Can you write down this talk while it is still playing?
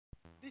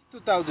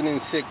This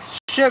 2006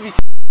 Chevy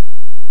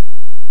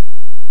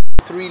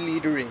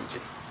 3-liter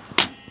engine.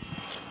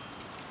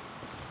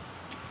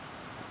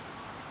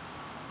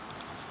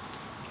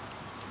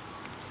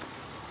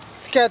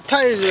 It's got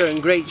tires that are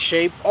in great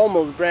shape,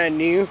 almost brand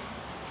new.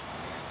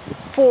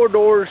 4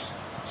 doors,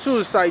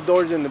 suicide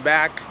doors in the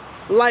back,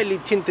 lightly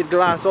tinted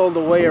glass all the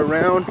way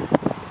around.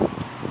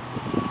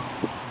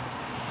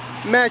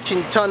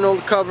 Matching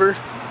tonneau cover,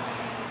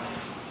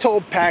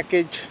 tow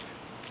package.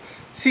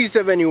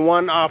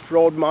 C71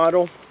 off-road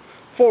model,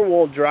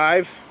 4-wheel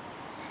drive.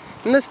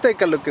 And let's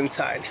take a look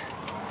inside.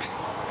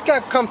 It's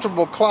got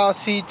comfortable cloth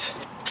seats,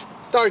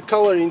 dark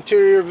colored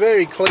interior,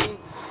 very clean.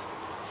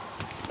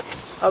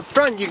 Up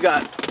front you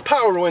got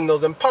power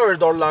windows and power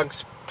door locks,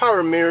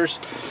 power mirrors,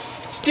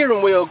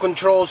 steering wheel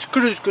controls,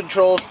 cruise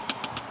control,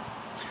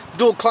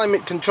 dual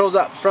climate controls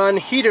up front,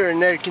 heater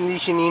and air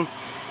conditioning,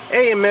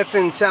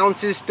 AM/FM sound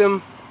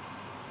system,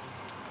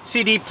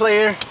 CD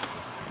player,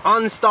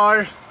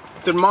 OnStar,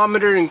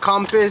 thermometer and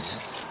compass.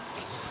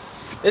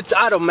 It's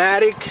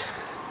automatic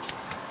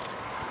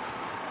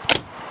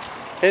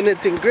and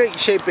it's in great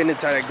shape and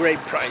it's at a great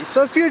price.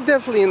 So if you're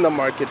definitely in the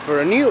market for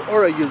a new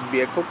or a used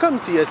vehicle,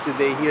 come see us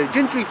today here at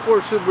Gentry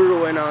for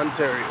Subaru in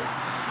Ontario.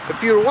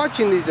 If you're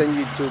watching these on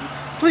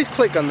YouTube, please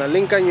click on the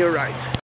link on your right.